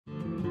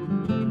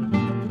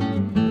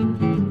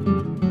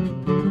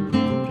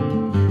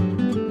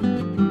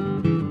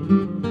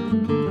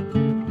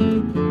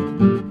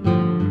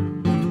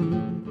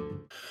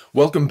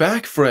Welcome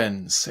back,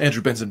 friends!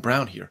 Andrew Benson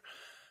Brown here.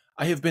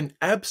 I have been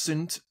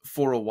absent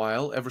for a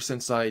while, ever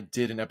since I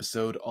did an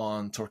episode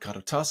on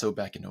Torquato Tasso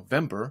back in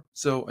November,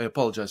 so I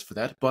apologize for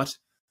that, but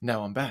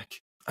now I'm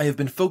back. I have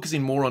been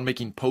focusing more on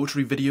making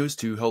poetry videos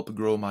to help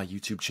grow my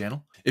YouTube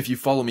channel. If you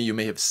follow me, you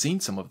may have seen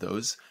some of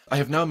those. I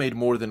have now made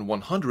more than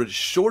 100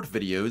 short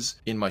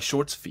videos in my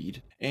shorts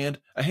feed, and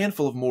a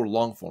handful of more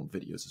long-form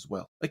videos as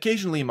well.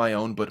 Occasionally my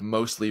own, but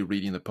mostly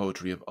reading the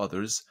poetry of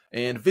others,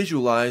 and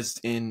visualized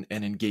in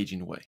an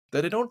engaging way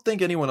that I don't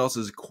think anyone else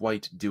is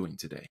quite doing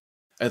today.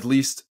 At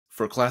least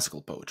for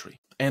classical poetry.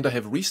 And I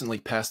have recently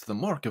passed the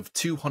mark of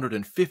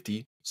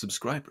 250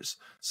 subscribers.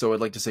 So I'd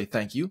like to say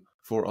thank you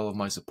for all of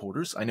my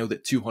supporters. I know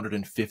that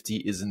 250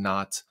 is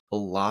not a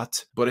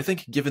lot, but I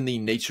think given the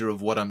nature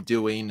of what I'm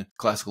doing,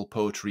 classical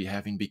poetry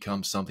having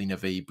become something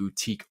of a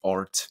boutique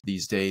art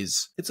these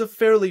days, it's a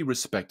fairly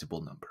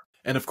respectable number.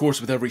 And of course,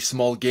 with every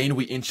small gain,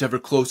 we inch ever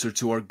closer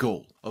to our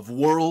goal of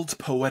world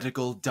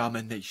poetical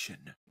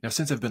domination. Now,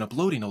 since I've been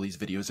uploading all these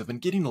videos, I've been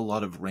getting a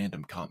lot of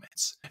random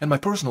comments. And my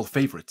personal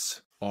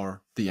favorites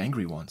are the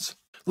angry ones.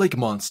 Like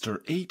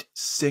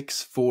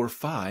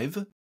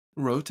Monster8645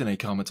 wrote in a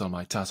comment on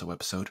my Tasso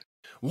episode,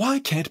 "Why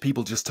can't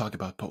people just talk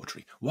about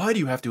poetry? Why do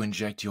you have to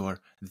inject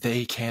your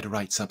 'they can't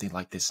write something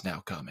like this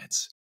now'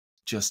 comments?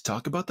 Just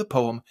talk about the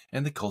poem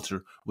and the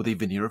culture with a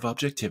veneer of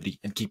objectivity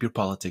and keep your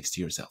politics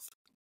to yourself."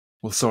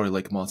 Well, sorry,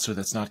 Lake Monster,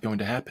 that's not going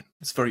to happen.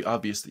 It's very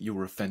obvious that you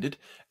were offended,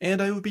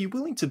 and I would be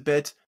willing to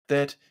bet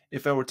that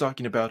if I were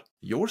talking about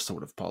your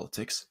sort of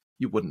politics,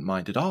 you wouldn't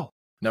mind at all.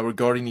 Now,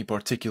 regarding the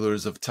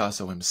particulars of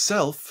Tasso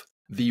himself,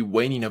 the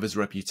waning of his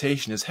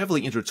reputation is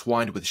heavily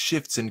intertwined with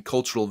shifts in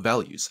cultural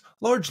values,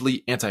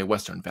 largely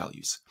anti-Western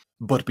values.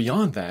 But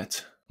beyond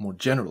that, more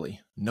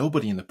generally,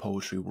 nobody in the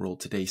poetry world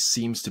today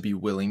seems to be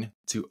willing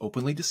to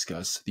openly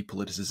discuss the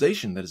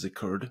politicization that has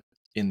occurred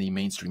in the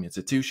mainstream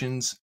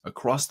institutions,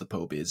 across the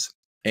po-biz,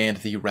 and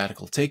the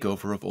radical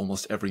takeover of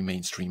almost every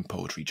mainstream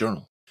poetry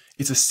journal.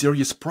 It's a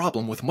serious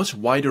problem with much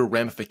wider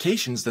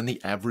ramifications than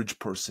the average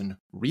person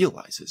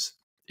realizes.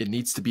 It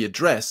needs to be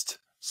addressed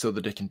so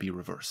that it can be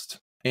reversed.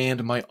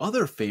 And my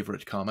other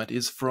favorite comment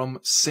is from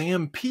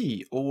Sam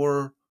P,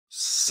 or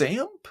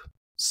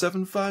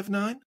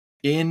Samp759?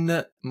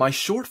 In my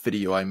short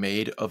video I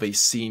made of a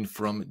scene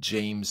from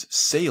James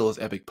Sale's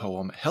epic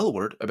poem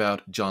Hellward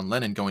about John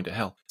Lennon going to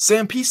hell,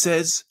 Sam P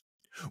says,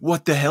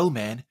 "What the hell,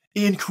 man?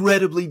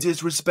 Incredibly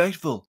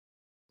disrespectful."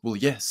 Well,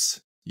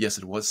 yes,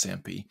 it was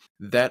Sam P.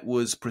 That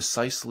was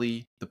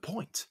precisely the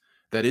point.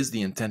 That is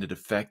the intended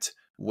effect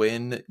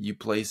when you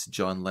place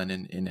John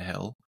Lennon in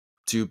hell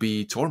to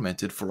be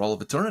tormented for all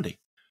of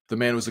eternity. The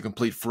man was a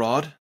complete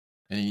fraud,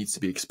 and he needs to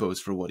be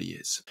exposed for what he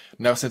is.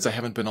 Now, since I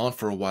haven't been on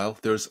for a while,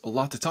 there's a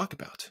lot to talk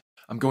about.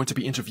 I'm going to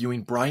be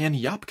interviewing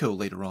𝐵𝐼𝐿𝐼𝐾𝐒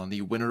later on,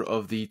 the winner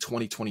of the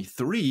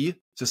 2023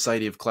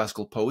 Society of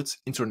Classical Poets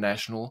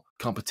International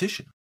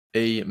Competition,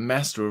 a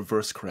master of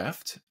verse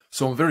craft,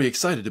 so I'm very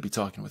excited to be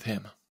talking with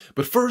him.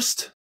 But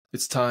first,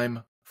 it's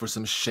time for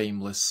some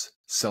shameless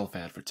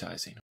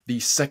self-advertising.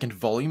 The second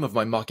volume of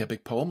my mock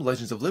epic poem,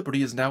 Legends of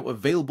Liberty, is now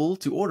available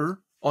to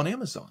order on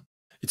Amazon.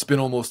 It's been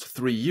almost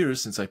 3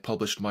 years since I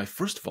published my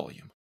first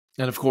volume.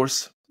 And of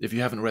course, if you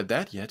haven't read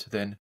that yet,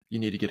 then you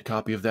need to get a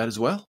copy of that as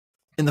well.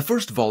 In the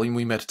first volume,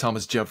 we met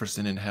Thomas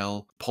Jefferson in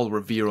hell, Paul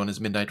Revere on his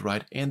midnight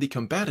ride, and the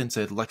combatants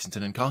at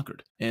Lexington and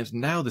Concord. And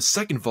now the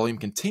second volume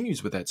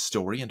continues with that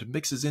story and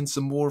mixes in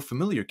some more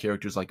familiar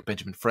characters like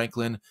Benjamin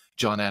Franklin,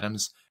 John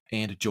Adams,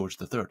 and George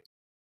III.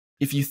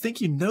 If you think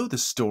you know the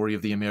story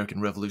of the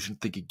American Revolution,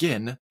 think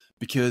again,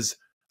 because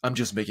I'm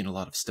just making a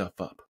lot of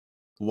stuff up.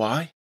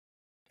 Why?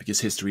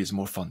 Because history is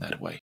more fun that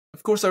way.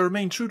 Of course, I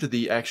remain true to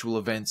the actual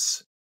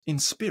events in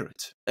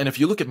spirit. And if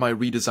you look at my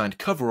redesigned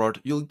cover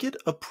art, you'll get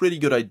a pretty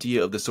good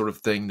idea of the sort of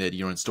thing that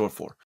you're in store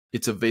for.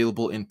 It's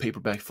available in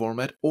paperback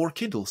format or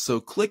Kindle,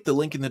 so click the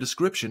link in the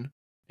description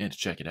and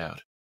check it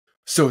out.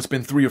 So it's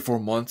been 3 or 4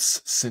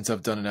 months since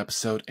I've done an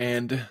episode,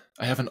 and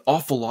I have an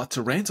awful lot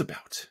to rant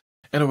about.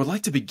 And I would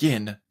like to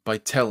begin by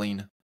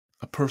telling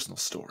a personal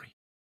story.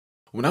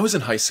 When I was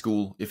in high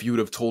school, if you would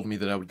have told me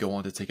that I would go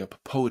on to take up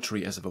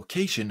poetry as a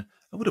vocation,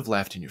 I would have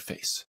laughed in your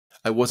face.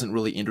 I wasn't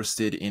really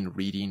interested in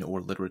reading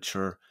or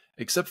literature,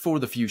 except for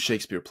the few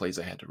Shakespeare plays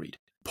I had to read.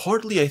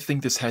 Partly I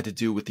think this had to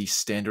do with the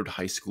standard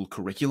high school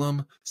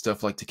curriculum,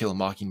 stuff like To Kill a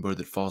Mockingbird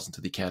that falls into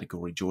the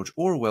category George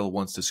Orwell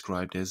once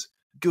described as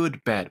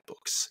good bad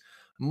books,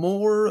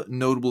 more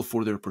notable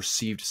for their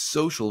perceived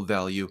social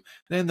value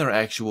than their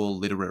actual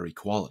literary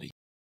quality.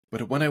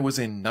 But when I was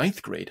in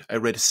 9th grade, I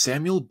read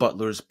Samuel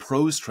Butler's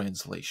prose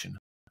translation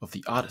of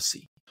the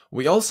Odyssey.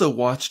 We also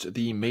watched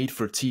the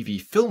made-for-TV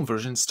film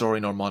version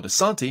starring Armand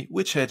Assante,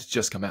 which had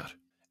just come out.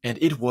 And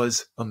it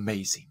was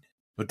amazing.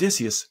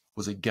 Odysseus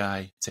was a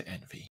guy to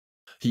envy.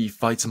 He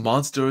fights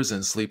monsters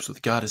and sleeps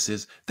with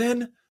goddesses.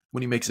 Then,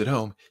 when he makes it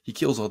home, he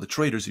kills all the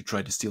traitors who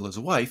tried to steal his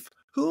wife,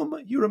 whom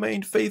he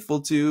remained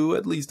faithful to,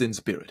 at least in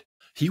spirit.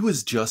 He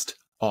was just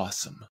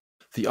awesome.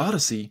 The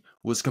Odyssey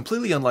was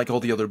completely unlike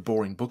all the other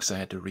boring books I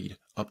had to read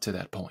up to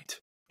that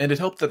point. And it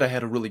helped that I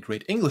had a really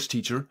great English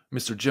teacher,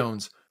 Mr.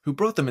 Jones, who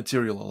brought the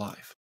material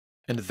alive.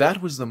 And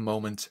that was the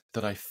moment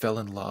that I fell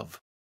in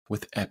love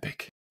with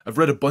epic. I've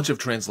read a bunch of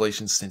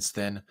translations since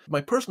then.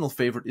 My personal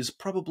favorite is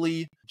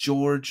probably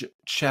George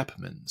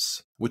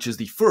Chapman's, which is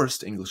the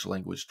first English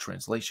language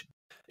translation.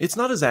 It's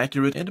not as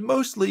accurate, and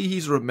mostly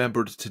he's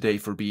remembered today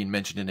for being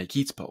mentioned in a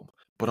Keats poem,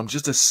 but I'm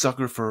just a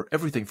sucker for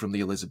everything from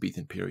the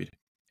Elizabethan period,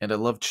 and I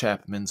love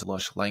Chapman's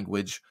lush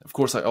language. Of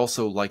course, I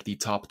also like the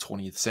top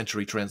 20th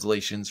century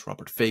translations,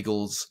 Robert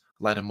Fagles,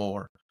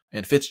 Lattimore,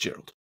 and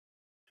Fitzgerald.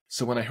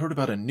 So when I heard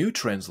about a new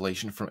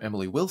translation from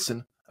Emily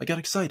Wilson, I got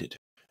excited.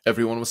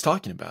 Everyone was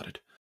talking about it.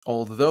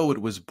 Although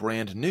it was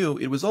brand new,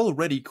 it was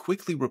already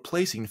quickly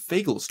replacing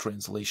Fagles'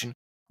 translation,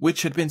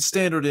 which had been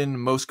standard in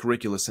most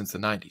curricula since the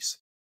 90s.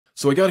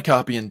 So I got a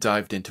copy and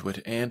dived into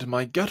it, and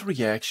my gut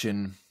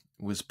reaction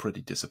was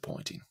pretty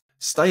disappointing.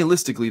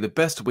 Stylistically, the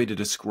best way to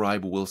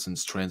describe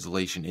Wilson's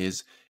translation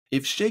is,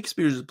 if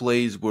Shakespeare's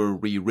plays were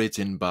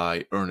rewritten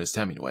by Ernest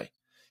Hemingway,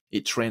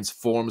 it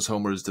transforms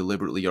Homer's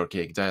deliberately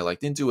archaic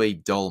dialect into a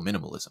dull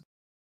minimalism.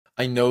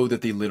 I know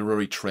that the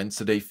literary trends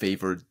today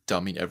favor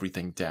dumbing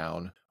everything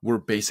down, were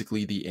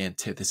basically the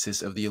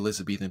antithesis of the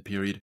Elizabethan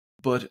period,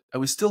 but I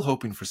was still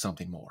hoping for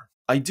something more.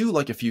 I do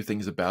like a few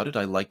things about it.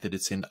 I like that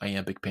it's in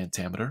iambic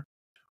pentameter.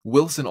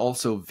 Wilson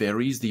also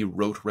varies the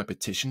rote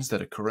repetitions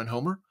that occur in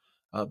Homer.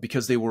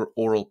 Because they were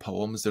oral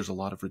poems, there's a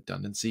lot of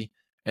redundancy,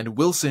 and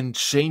Wilson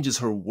changes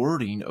her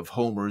wording of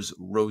Homer's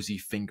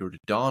rosy-fingered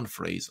dawn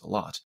phrase a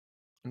lot.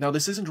 Now,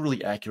 this isn't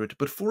really accurate,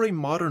 but for a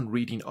modern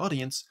reading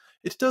audience,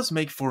 it does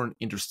make for an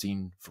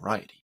interesting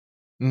variety.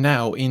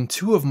 Now, in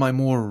two of my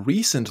more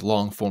recent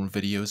long-form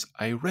videos,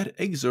 I read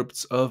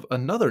excerpts of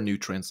another new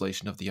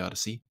translation of the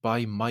Odyssey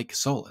by Mike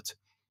Solot.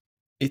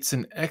 It's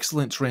an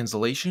excellent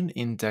translation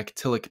in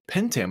dactylic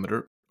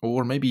pentameter,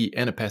 or maybe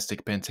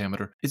anapestic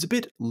pentameter. It's a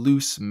bit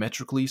loose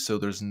metrically, so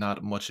there's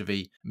not much of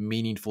a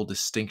meaningful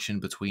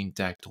distinction between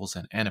dactyls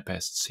and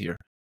anapests here.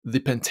 The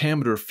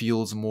pentameter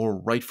feels more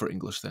right for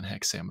English than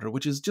hexameter,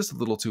 which is just a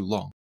little too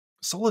long.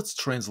 Solot's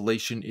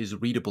translation is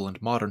readable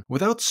and modern,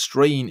 without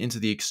straying into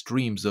the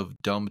extremes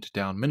of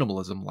dumbed-down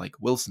minimalism like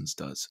Wilson's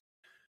does.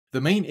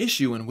 The main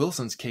issue in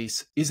Wilson's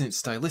case isn't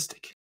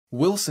stylistic.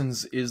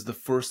 Wilson's is the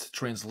first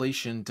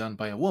translation done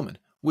by a woman,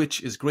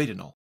 which is great and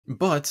all.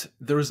 But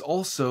there is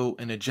also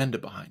an agenda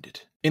behind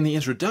it. In the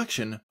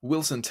introduction,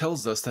 Wilson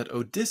tells us that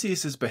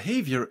Odysseus'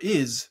 behavior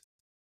is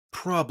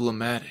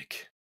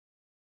problematic.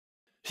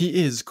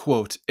 He is,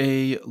 quote,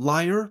 a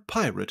liar,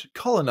 pirate,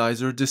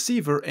 colonizer,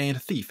 deceiver,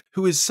 and thief,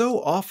 who is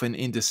so often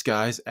in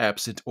disguise,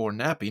 absent, or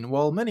napping,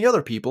 while many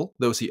other people,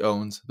 those he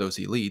owns, those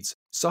he leads,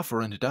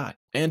 suffer and die,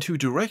 and who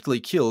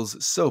directly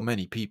kills so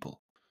many people.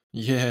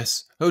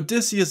 Yes,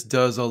 Odysseus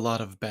does a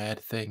lot of bad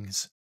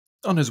things.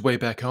 On his way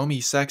back home,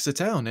 he sacks a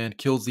town and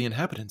kills the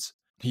inhabitants.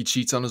 He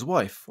cheats on his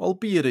wife,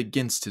 albeit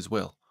against his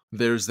will.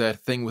 There's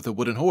that thing with a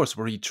wooden horse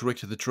where he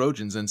tricked the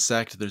Trojans and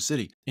sacked their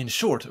city. In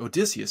short,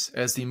 Odysseus,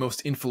 as the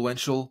most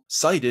influential,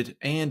 cited,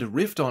 and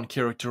riffed-on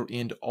character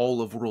in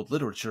all of world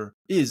literature,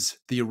 is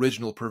the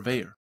original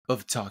purveyor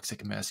of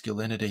toxic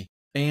masculinity.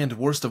 And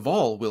worst of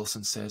all,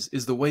 Wilson says,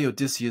 is the way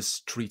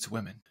Odysseus treats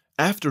women.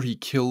 After he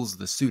kills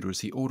the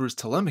suitors, he orders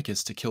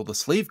Telemachus to kill the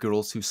slave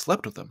girls who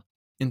slept with him.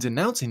 In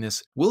denouncing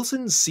this,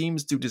 Wilson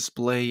seems to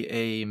display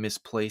a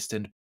misplaced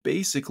and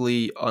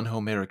basically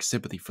unhomeric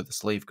sympathy for the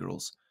slave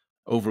girls,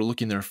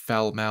 overlooking their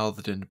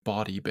foul-mouthed and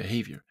bawdy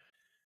behavior.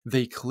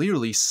 They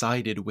clearly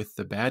sided with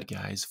the bad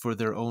guys for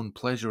their own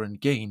pleasure and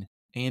gain,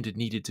 and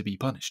needed to be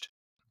punished.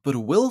 But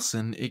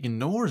Wilson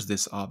ignores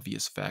this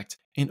obvious fact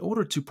in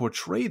order to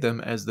portray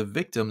them as the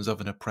victims of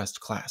an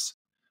oppressed class.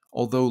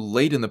 Although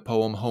late in the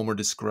poem Homer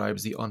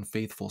describes the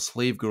unfaithful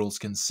slave girls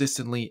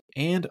consistently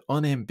and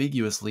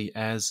unambiguously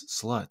as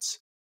sluts,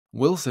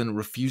 Wilson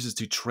refuses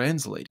to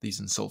translate these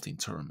insulting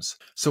terms.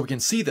 So we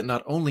can see that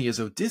not only is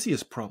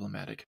Odysseus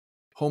problematic,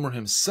 Homer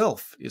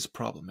himself is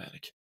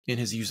problematic in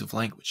his use of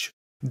language.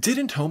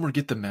 Didn't Homer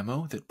get the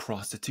memo that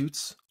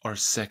prostitutes are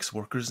sex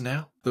workers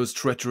now? Those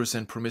treacherous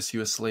and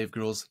promiscuous slave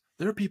girls,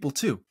 they're people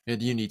too,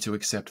 and you need to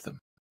accept them.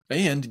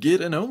 And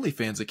get an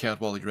OnlyFans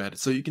account while you're at it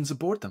so you can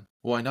support them.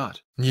 Why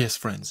not? Yes,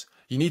 friends,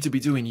 you need to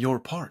be doing your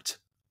part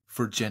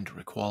for gender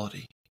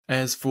equality.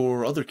 As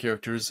for other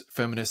characters,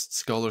 feminist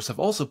scholars have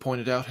also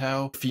pointed out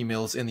how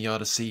females in the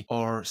Odyssey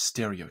are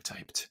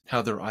stereotyped,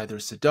 how they're either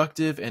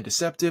seductive and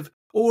deceptive,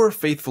 or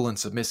faithful and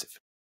submissive.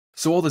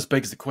 So all this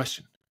begs the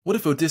question, what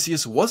if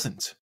Odysseus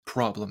wasn't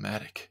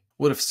problematic?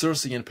 What if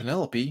Circe and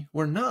Penelope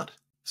were not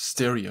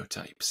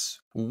stereotypes?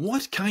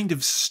 What kind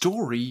of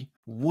story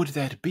would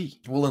that be?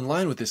 Well, in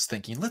line with this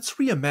thinking, let's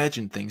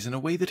reimagine things in a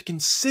way that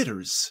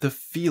considers the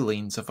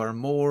feelings of our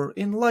more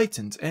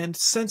enlightened and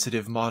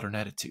sensitive modern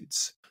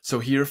attitudes. So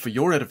here, for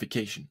your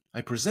edification,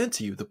 I present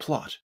to you the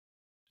plot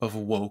of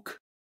Woke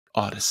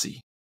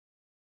Odyssey.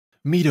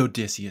 Meet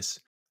Odysseus,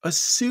 a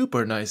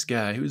super nice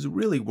guy who's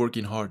really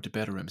working hard to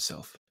better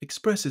himself,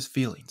 express his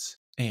feelings,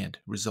 and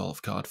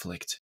resolve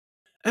conflict.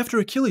 After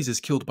Achilles is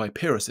killed by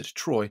Paris at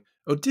Troy,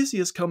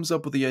 Odysseus comes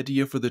up with the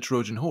idea for the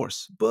Trojan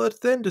horse,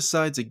 but then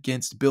decides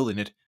against building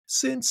it,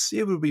 since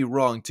it would be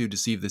wrong to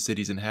deceive the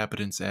city's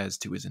inhabitants as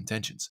to his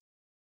intentions.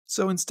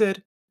 So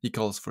instead, He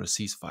calls for a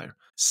ceasefire,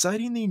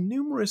 citing the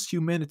numerous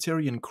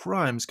humanitarian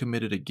crimes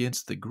committed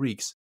against the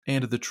Greeks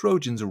and the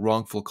Trojans'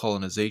 wrongful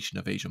colonization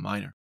of Asia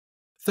Minor.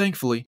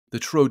 Thankfully, the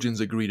Trojans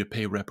agree to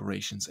pay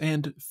reparations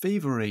and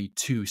favor a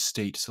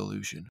two-state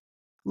solution.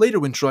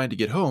 Later, when trying to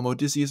get home,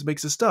 Odysseus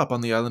makes a stop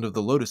on the island of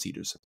the Lotus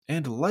Eaters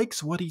and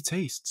likes what he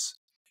tastes.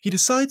 He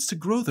decides to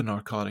grow the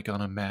narcotic on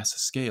a mass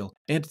scale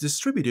and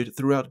distribute it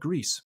throughout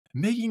Greece,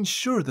 making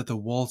sure that the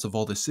walls of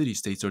all the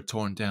city-states are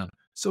torn down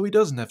so he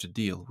doesn't have to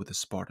deal with the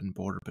Spartan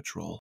border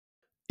patrol.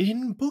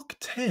 In Book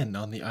 10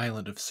 on the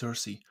island of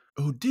Circe,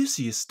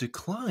 Odysseus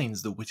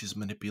declines the witch's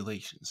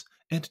manipulations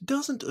and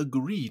doesn't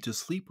agree to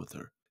sleep with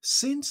her,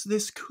 since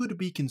this could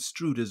be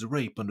construed as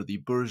rape under the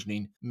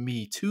burgeoning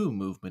Me Too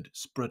movement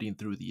spreading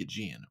through the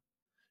Aegean.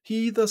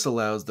 He thus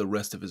allows the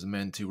rest of his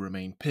men to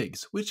remain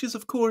pigs, which is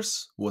of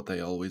course what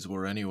they always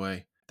were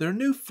anyway, their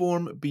new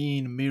form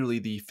being merely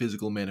the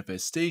physical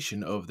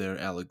manifestation of their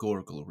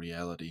allegorical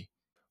reality.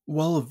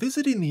 While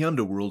visiting the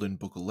underworld in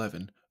Book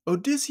 11,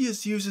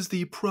 Odysseus uses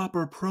the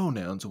proper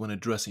pronouns when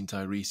addressing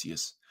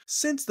Tiresias,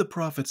 since the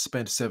prophet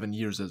spent 7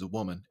 years as a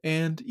woman,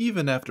 and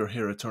even after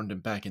Hera turned him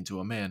back into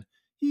a man,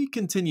 he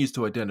continues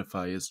to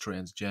identify as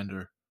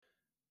transgender.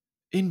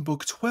 In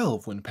Book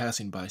 12, when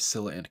passing by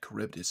Scylla and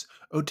Charybdis,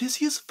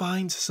 Odysseus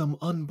finds some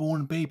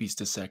unborn babies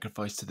to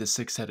sacrifice to the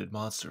six-headed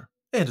monster,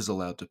 and is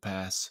allowed to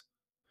pass.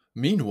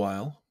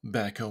 Meanwhile,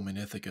 back home in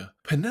Ithaca,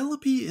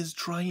 Penelope is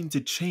trying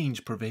to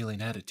change prevailing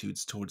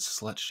attitudes towards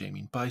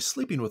slut-shaming by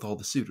sleeping with all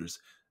the suitors,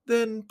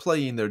 then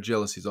playing their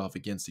jealousies off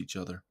against each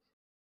other.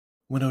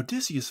 When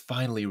Odysseus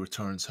finally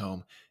returns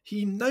home,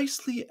 he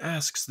nicely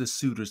asks the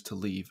suitors to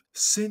leave,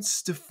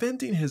 since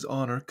defending his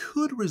honor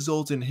could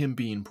result in him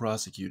being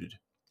prosecuted,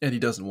 and he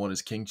doesn't want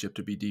his kingship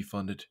to be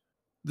defunded.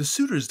 The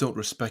suitors don't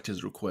respect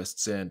his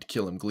requests and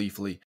kill him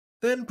gleefully,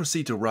 then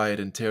proceed to riot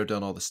and tear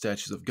down all the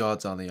statues of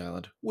gods on the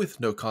island, with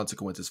no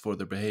consequences for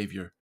their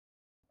behavior.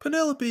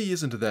 Penelope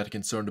isn't that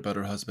concerned about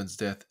her husband's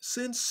death,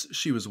 since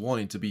she was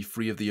wanting to be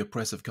free of the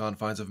oppressive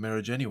confines of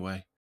marriage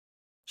anyway.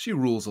 She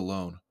rules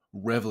alone,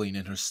 reveling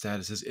in her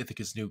status as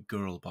Ithaca's new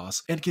girl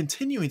boss, and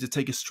continuing to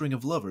take a string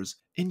of lovers,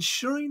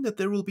 ensuring that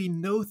there will be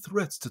no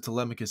threats to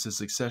Telemachus'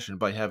 succession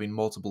by having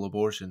multiple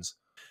abortions.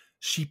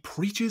 She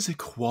preaches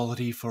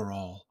equality for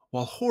all,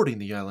 while hoarding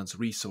the island's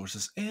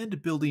resources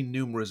and building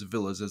numerous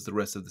villas as the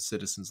rest of the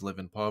citizens live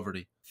in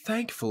poverty.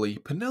 Thankfully,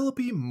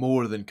 Penelope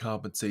more than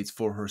compensates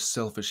for her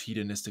selfish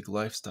hedonistic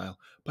lifestyle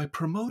by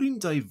promoting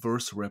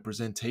diverse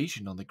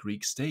representation on the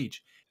Greek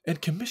stage,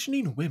 and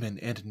commissioning women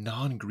and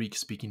non-Greek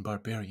speaking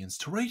barbarians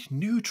to write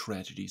new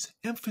tragedies,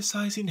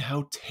 emphasizing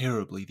how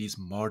terribly these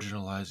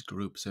marginalized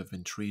groups have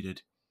been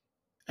treated.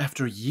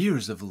 After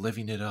years of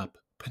living it up,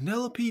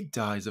 Penelope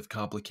dies of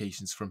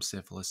complications from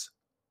syphilis,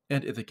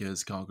 and Ithaca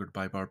is conquered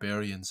by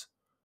barbarians.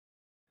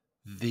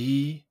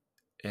 The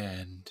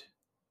end.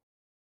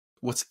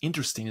 What's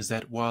interesting is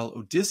that while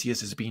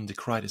Odysseus is being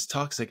decried as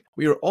toxic,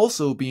 we are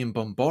also being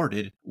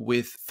bombarded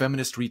with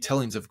feminist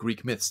retellings of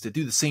Greek myths to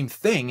do the same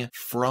thing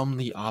from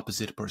the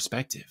opposite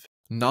perspective.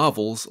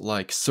 Novels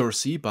like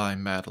Circe by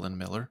Madeline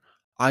Miller,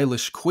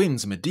 Eilish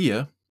Quinn's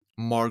Medea,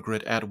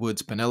 Margaret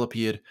Atwood's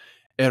Penelopeid,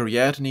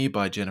 Ariadne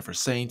by Jennifer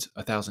Saint,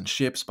 1,000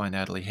 Ships by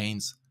Natalie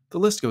Haynes, the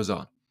list goes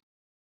on.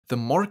 The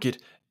market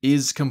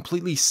is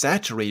completely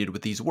saturated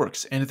with these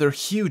works, and they're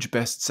huge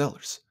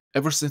bestsellers.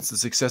 Ever since the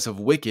success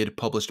of Wicked,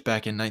 published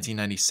back in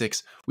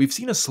 1996, we've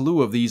seen a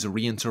slew of these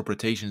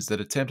reinterpretations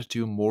that attempt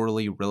to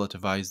morally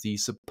relativize the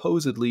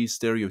supposedly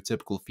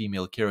stereotypical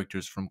female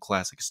characters from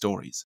classic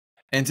stories.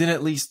 And in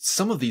at least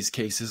some of these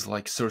cases,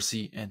 like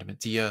Circe and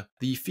Medea,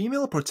 the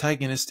female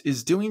protagonist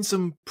is doing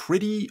some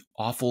pretty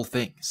awful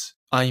things.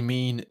 I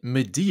mean,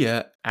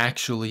 Medea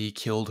actually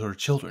killed her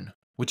children,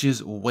 which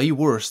is way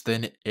worse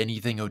than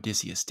anything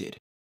Odysseus did.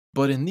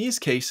 But in these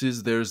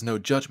cases, there's no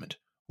judgment.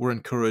 We're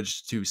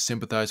encouraged to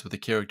sympathize with the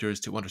characters,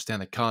 to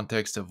understand the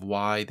context of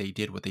why they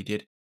did what they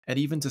did, and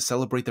even to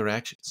celebrate their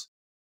actions.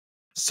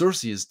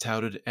 Circe is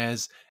touted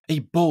as a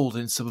bold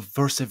and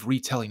subversive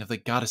retelling of the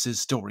goddess's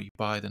story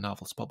by the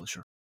novel's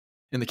publisher.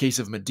 In the case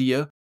of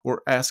Medea, we're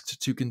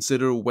asked to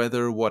consider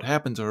whether what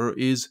happened to her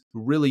is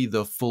really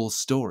the full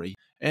story,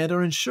 and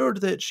are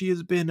ensured that she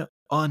has been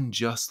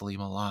unjustly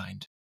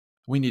maligned.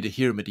 We need to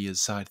hear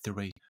Medea's side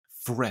through a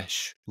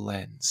fresh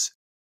lens.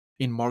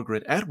 In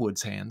Margaret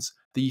Atwood's hands,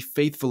 the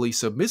faithfully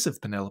submissive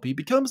Penelope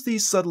becomes the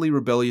subtly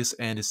rebellious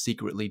and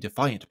secretly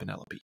defiant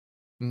Penelope.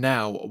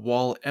 Now,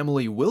 while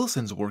Emily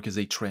Wilson's work is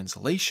a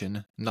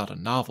translation, not a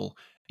novel,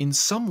 in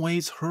some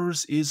ways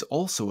hers is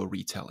also a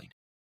retelling.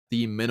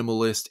 The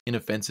minimalist,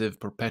 inoffensive,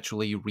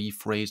 perpetually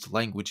rephrased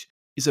language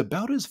is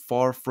about as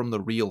far from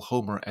the real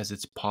Homer as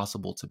it's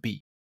possible to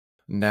be.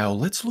 Now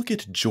let's look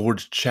at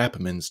George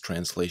Chapman's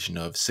translation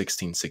of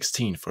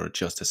 1616 for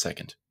just a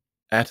second.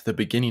 At the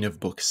beginning of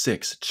Book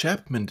 6,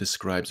 Chapman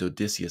describes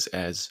Odysseus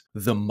as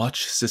the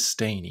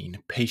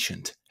much-sustaining,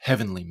 patient,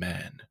 heavenly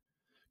man.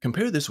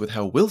 Compare this with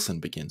how Wilson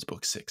begins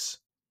Book 6.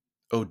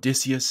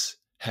 Odysseus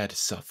had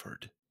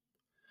suffered.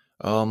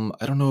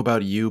 I don't know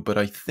about you, but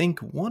I think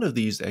one of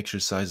these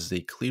exercises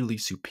a clearly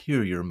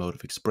superior mode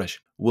of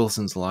expression.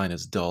 Wilson's line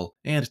is dull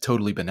and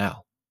totally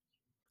banal.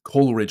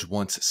 Coleridge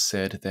once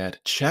said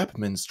that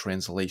Chapman's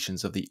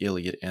translations of the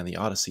Iliad and the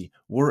Odyssey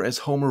were as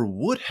Homer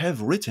would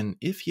have written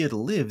if he had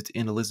lived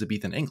in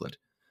Elizabethan England.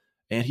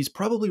 And he's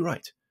probably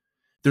right.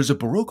 There's a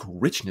Baroque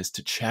richness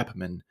to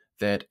Chapman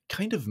that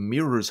kind of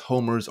mirrors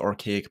Homer's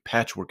archaic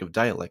patchwork of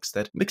dialects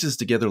that mixes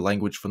together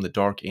language from the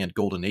dark and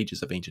golden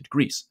ages of ancient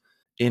Greece.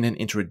 In an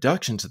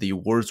introduction to the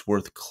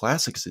Wordsworth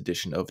Classics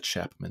edition of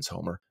Chapman's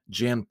Homer,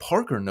 Jan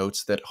Parker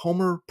notes that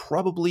Homer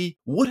probably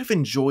would have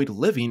enjoyed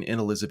living in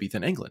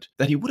Elizabethan England,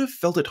 that he would have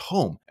felt at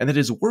home, and that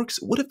his works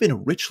would have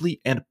been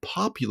richly and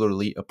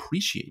popularly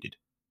appreciated.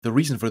 The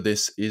reason for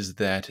this is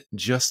that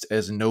just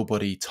as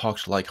nobody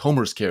talked like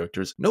Homer's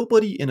characters,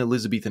 nobody in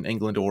Elizabethan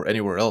England or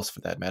anywhere else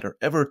for that matter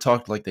ever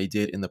talked like they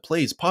did in the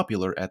plays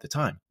popular at the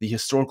time. The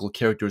historical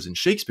characters in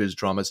Shakespeare's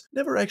dramas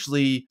never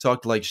actually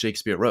talked like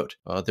Shakespeare wrote.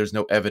 There's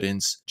no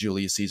evidence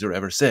Julius Caesar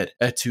ever said,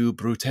 "Et tu,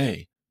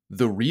 Brute."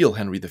 The real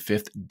Henry V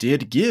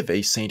did give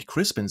a St.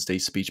 Crispin's Day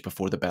speech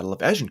before the Battle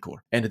of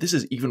Agincourt, and this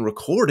is even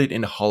recorded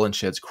in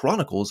Holinshed's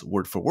Chronicles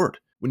word for word.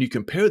 When you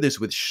compare this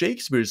with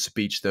Shakespeare's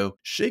speech, though,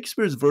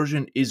 Shakespeare's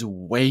version is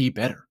way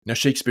better. Now,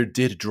 Shakespeare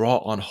did draw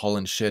on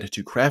Holinshed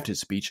to craft his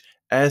speech,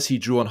 as he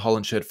drew on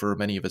Holinshed for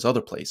many of his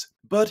other plays,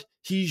 but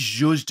he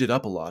zhuzhed it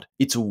up a lot.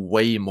 It's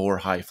way more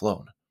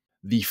high-flown.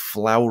 The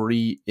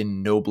flowery,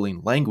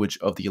 ennobling language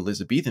of the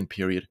Elizabethan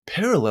period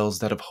parallels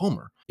that of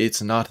Homer.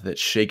 It's not that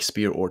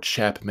Shakespeare or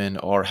Chapman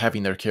are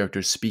having their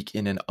characters speak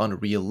in an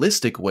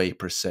unrealistic way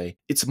per se.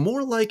 It's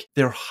more like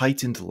their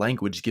heightened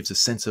language gives a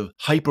sense of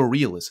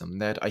hyperrealism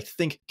that I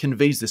think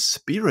conveys the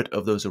spirit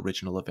of those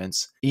original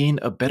events in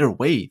a better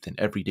way than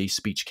everyday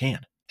speech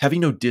can.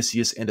 Having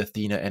Odysseus and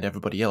Athena and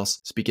everybody else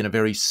speak in a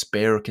very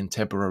spare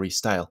contemporary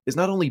style is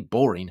not only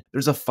boring,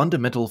 there's a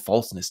fundamental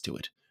falseness to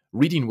it.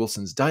 Reading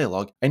Wilson's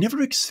dialogue, I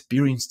never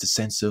experienced a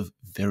sense of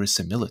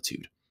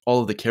verisimilitude. All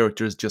of the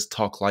characters just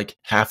talk like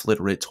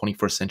half-literate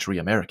 21st century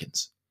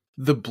Americans.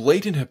 The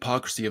blatant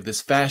hypocrisy of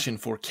this fashion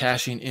for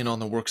cashing in on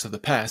the works of the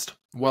past,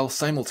 while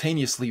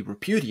simultaneously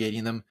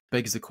repudiating them,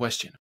 begs the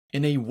question.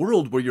 In a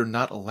world where you're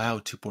not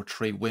allowed to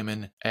portray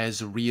women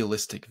as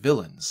realistic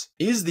villains,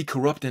 is the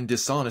corrupt and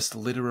dishonest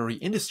literary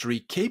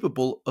industry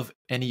capable of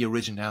any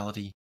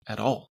originality at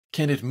all?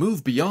 Can it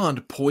move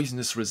beyond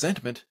poisonous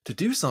resentment to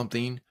do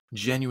something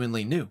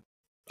genuinely new?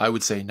 I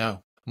would say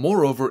no.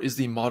 Moreover, is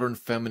the modern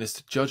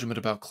feminist judgment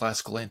about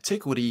classical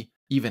antiquity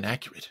even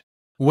accurate?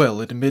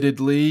 Well,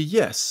 admittedly,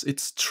 yes,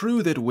 it's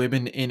true that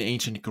women in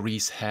ancient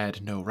Greece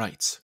had no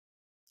rights.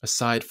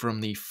 Aside from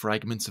the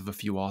fragments of a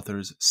few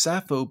authors,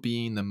 Sappho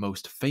being the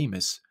most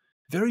famous,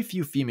 very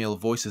few female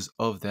voices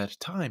of that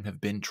time have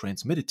been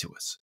transmitted to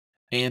us.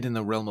 And in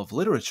the realm of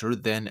literature,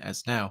 then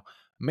as now,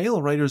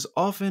 male writers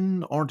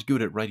often aren't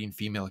good at writing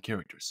female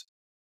characters.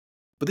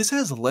 But this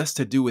has less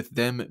to do with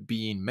them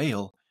being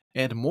male,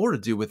 and more to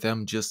do with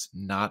them just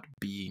not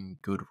being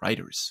good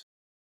writers.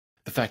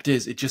 The fact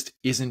is, it just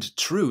isn't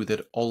true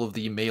that all of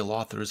the male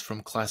authors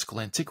from classical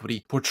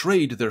antiquity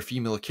portrayed their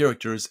female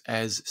characters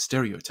as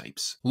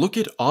stereotypes. Look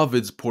at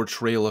Ovid's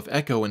portrayal of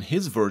Echo in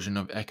his version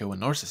of Echo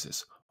and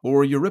Narcissus,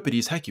 or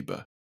Euripides'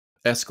 Hecuba,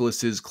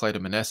 Aeschylus's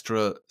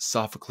Clytemnestra,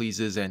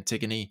 Sophocles'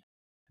 Antigone.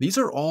 These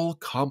are all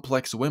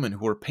complex women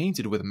who are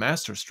painted with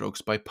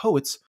masterstrokes by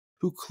poets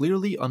who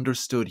clearly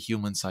understood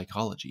human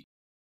psychology.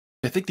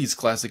 I think these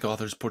classic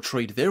authors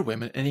portrayed their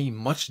women in a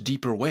much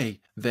deeper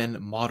way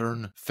than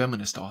modern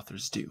feminist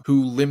authors do,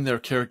 who limn their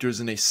characters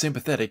in a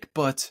sympathetic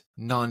but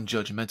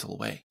non-judgmental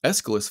way.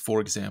 Aeschylus, for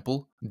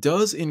example,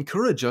 does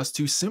encourage us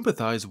to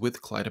sympathize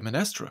with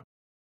Clytemnestra.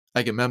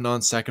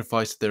 Agamemnon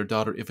sacrificed their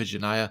daughter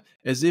Iphigenia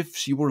as if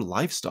she were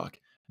livestock,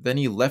 then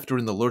he left her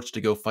in the lurch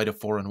to go fight a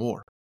foreign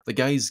war. The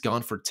guy's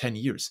gone for 10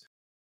 years.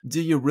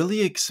 Do you really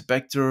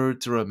expect her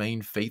to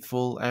remain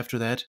faithful after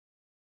that?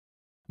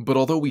 But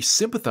although we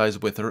sympathize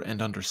with her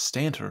and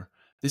understand her,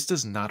 this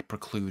does not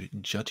preclude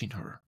judging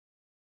her.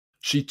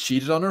 She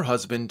cheated on her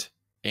husband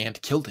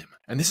and killed him.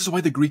 And this is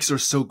why the Greeks are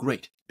so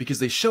great, because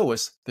they show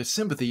us that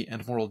sympathy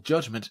and moral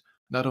judgment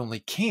not only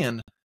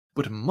can,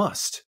 but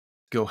must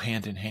go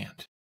hand in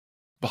hand.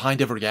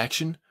 Behind every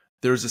action,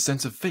 there is a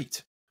sense of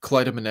fate.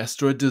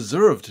 Clytemnestra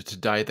deserved to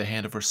die at the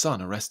hand of her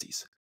son,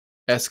 Orestes.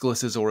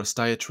 Aeschylus's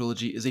Oresteia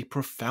trilogy is a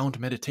profound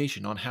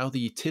meditation on how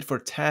the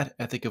tit-for-tat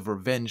ethic of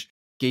revenge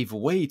gave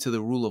way to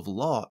the rule of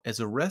law as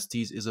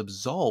Orestes is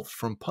absolved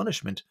from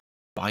punishment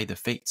by the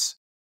fates.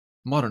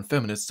 Modern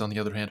feminists, on the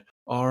other hand,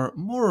 are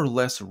more or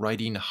less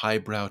writing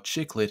highbrow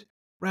chick lit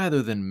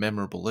rather than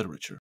memorable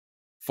literature.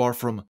 Far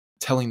from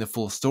telling the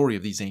full story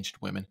of these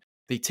ancient women,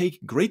 they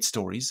take great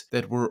stories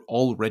that were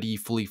already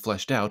fully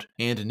fleshed out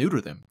and neuter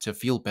them to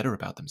feel better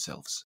about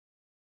themselves.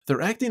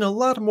 They're acting a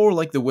lot more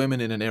like the women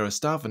in an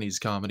Aristophanes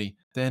comedy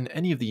than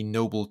any of the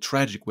noble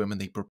tragic women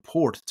they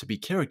purport to be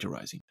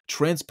characterizing,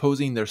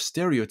 transposing their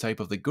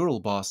stereotype of the girl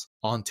boss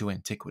onto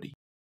antiquity.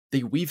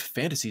 They weave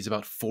fantasies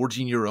about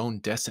forging your own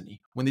destiny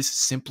when this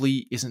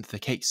simply isn't the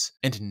case,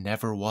 and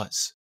never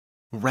was.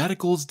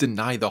 Radicals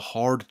deny the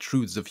hard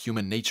truths of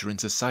human nature and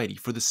society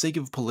for the sake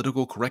of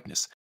political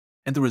correctness,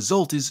 and the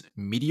result is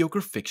mediocre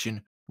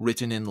fiction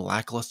written in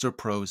lackluster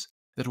prose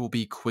that will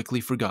be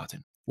quickly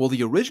forgotten, while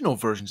the original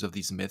versions of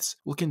these myths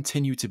will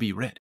continue to be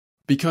read.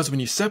 Because when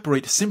you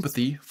separate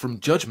sympathy from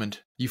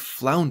judgment, you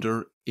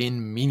flounder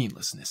in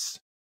meaninglessness.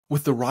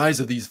 With the rise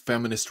of these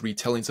feminist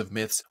retellings of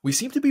myths, we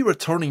seem to be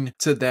returning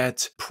to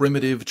that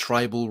primitive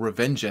tribal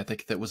revenge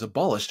ethic that was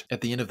abolished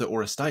at the end of the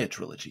Odyssey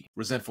trilogy.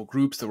 Resentful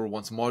groups that were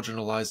once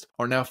marginalized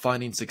are now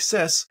finding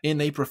success in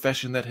a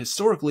profession that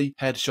historically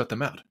had shut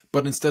them out.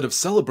 But instead of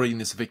celebrating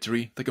this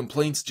victory, the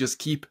complaints just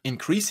keep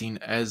increasing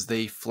as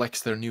they flex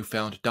their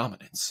newfound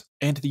dominance.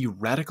 And the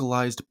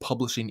radicalized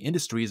publishing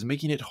industry is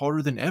making it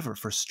harder than ever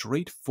for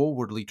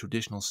straightforwardly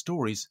traditional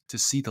stories to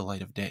see the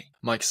light of day.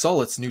 Mike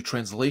Solot's new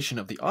translation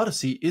of the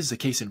Odyssey is a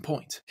case in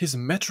point. His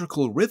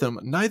metrical rhythm,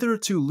 neither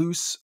too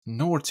loose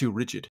nor too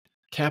rigid,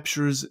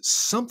 captures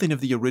something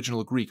of the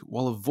original Greek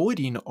while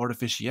avoiding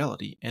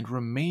artificiality and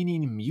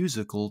remaining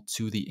musical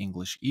to the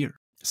English ear.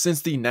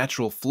 Since the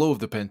natural flow of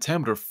the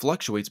pentameter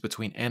fluctuates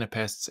between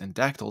anapaests and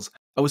dactyls,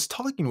 I was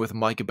talking with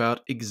Mike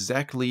about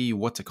exactly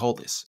what to call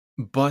this.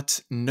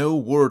 But no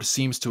word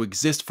seems to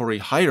exist for a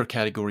higher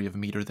category of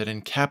meter that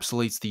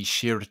encapsulates the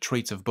shared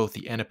traits of both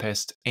the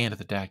anapaest and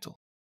the dactyl.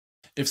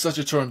 If such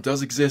a term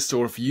does exist,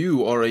 or if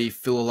you are a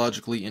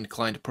philologically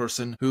inclined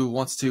person who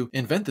wants to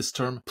invent this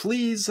term,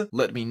 please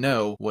let me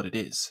know what it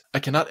is.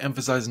 I cannot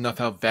emphasize enough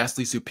how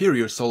vastly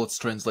superior Solot's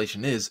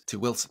translation is to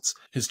Wilson's.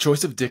 His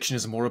choice of diction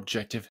is more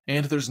objective,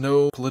 and there's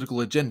no political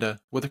agenda,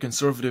 whether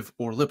conservative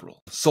or liberal.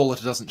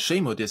 Solot doesn't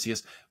shame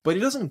Odysseus, but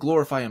he doesn't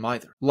glorify him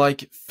either,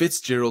 like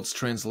Fitzgerald's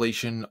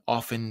translation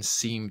often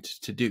seemed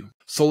to do.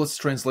 Solot's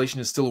translation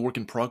is still a work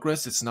in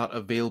progress, it's not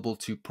available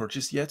to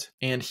purchase yet,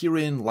 and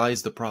herein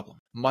lies the problem.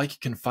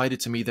 Mike confided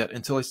to me that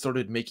until I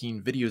started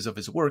making videos of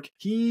his work,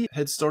 he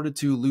had started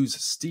to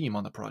lose steam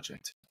on the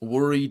project,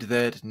 worried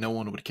that no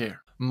one would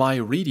care. My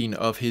reading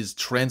of his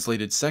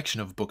translated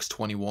section of books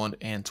 21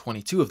 and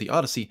 22 of the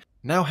Odyssey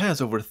now has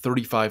over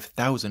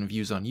 35,000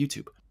 views on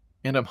YouTube,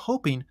 and I'm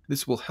hoping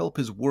this will help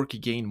his work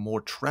gain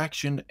more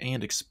traction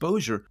and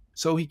exposure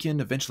so he can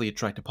eventually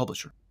attract a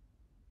publisher.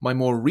 My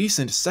more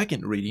recent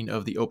second reading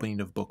of the opening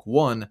of Book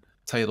 1,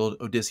 titled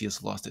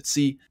Odysseus Lost at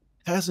Sea,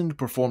 hasn't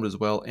performed as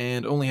well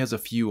and only has a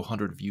few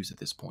hundred views at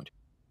this point,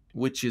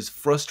 which is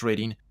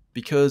frustrating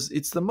because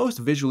it's the most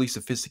visually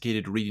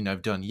sophisticated reading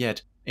I've done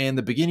yet, and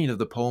the beginning of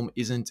the poem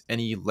isn't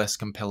any less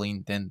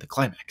compelling than the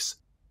climax.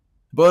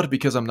 But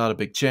because I'm not a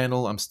big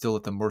channel, I'm still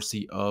at the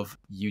mercy of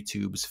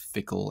YouTube's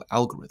fickle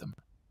algorithm.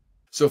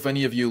 So if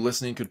any of you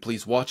listening could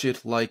please watch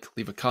it,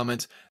 leave a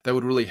comment, that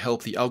would really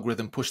help the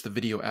algorithm push the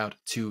video out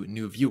to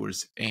new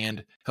viewers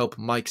and help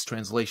Mike's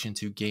translation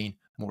to gain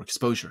more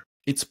exposure.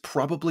 It's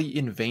probably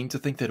in vain to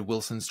think that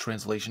Wilson's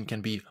translation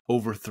can be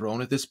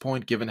overthrown at this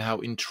point, given how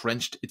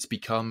entrenched it's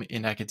become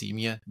in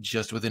academia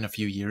just within a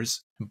few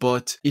years.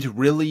 But it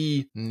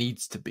really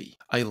needs to be.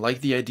 I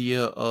like the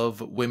idea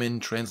of women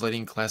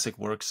translating classic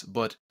works,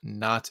 but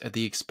not at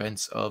the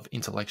expense of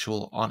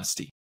intellectual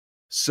honesty.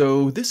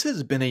 So this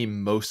has been a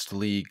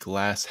mostly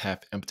glass half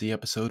empty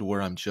episode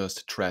where I'm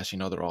just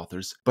trashing other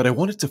authors, but I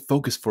wanted to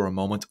focus for a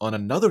moment on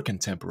another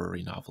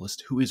contemporary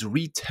novelist who is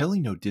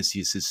retelling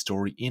Odysseus'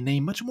 story in a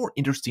much more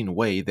interesting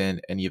way than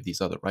any of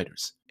these other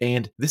writers.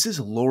 And this is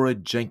Laura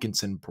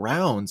Jenkinson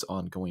Brown's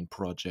ongoing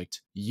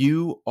project,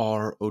 You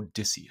Are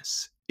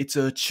Odysseus. It's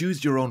a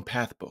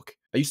choose-your-own-path book.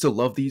 I used to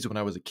love these when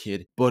I was a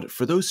kid, but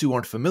for those who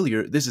aren't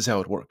familiar, this is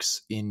how it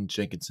works, in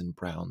Jenkinson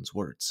Brown's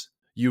words.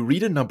 You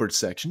read a numbered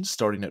section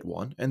starting at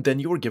 1, and then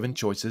you are given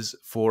choices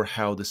for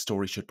how the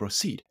story should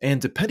proceed. And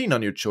depending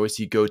on your choice,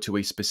 you go to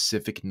a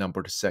specific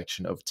numbered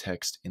section of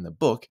text in the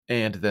book,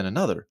 and then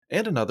another,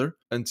 and another,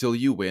 until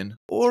you win,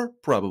 or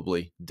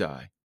probably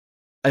die.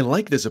 I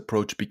like this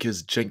approach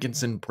because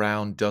Jenkinson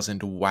Brown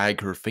doesn't wag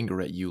her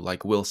finger at you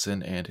like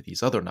Wilson and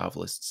these other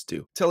novelists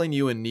do, telling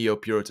you in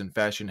neo-Puritan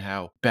fashion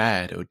how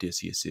bad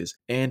Odysseus is,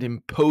 and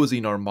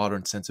imposing our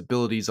modern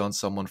sensibilities on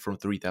someone from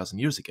 3,000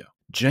 years ago.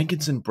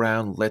 Jenkinson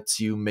Brown lets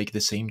you make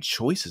the same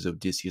choices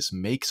Odysseus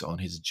makes on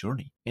his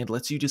journey, and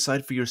lets you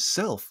decide for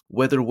yourself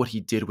whether what he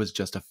did was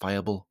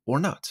justifiable or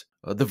not.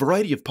 The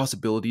variety of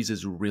possibilities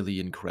is really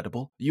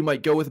incredible. You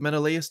might go with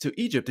Menelaus to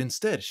Egypt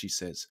instead, she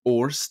says,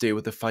 or stay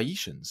with the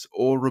Phaeacians,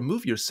 or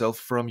remove yourself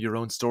from your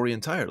own story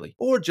entirely,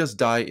 or just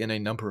die in a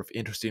number of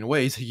interesting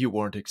ways you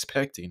weren't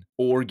expecting,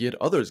 or get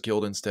others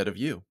killed instead of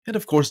you. And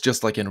of course,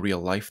 just like in real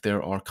life,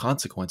 there are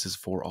consequences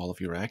for all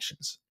of your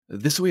actions.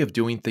 This way of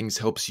doing things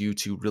helps you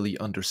to really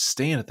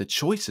understand the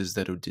choices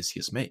that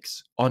Odysseus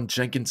makes. On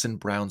Jenkinson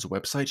Brown's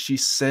website, she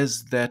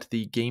says that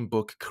the game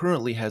book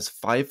currently has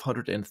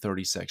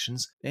 530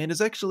 sections and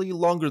is actually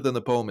longer than the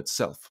poem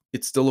itself.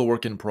 It's still a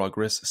work in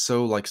progress,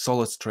 so like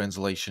Solot's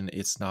translation,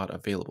 it's not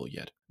available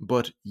yet.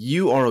 But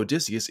You Are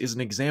Odysseus is an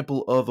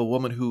example of a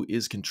woman who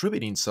is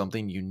contributing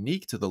something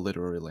unique to the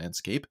literary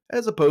landscape,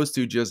 as opposed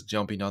to just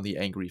jumping on the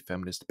angry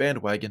feminist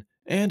bandwagon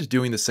and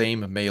doing the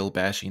same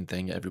male-bashing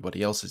thing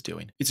everybody else is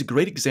doing. It's a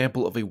great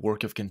example of a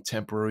work of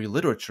contemporary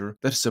literature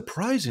that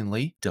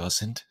surprisingly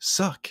doesn't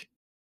suck.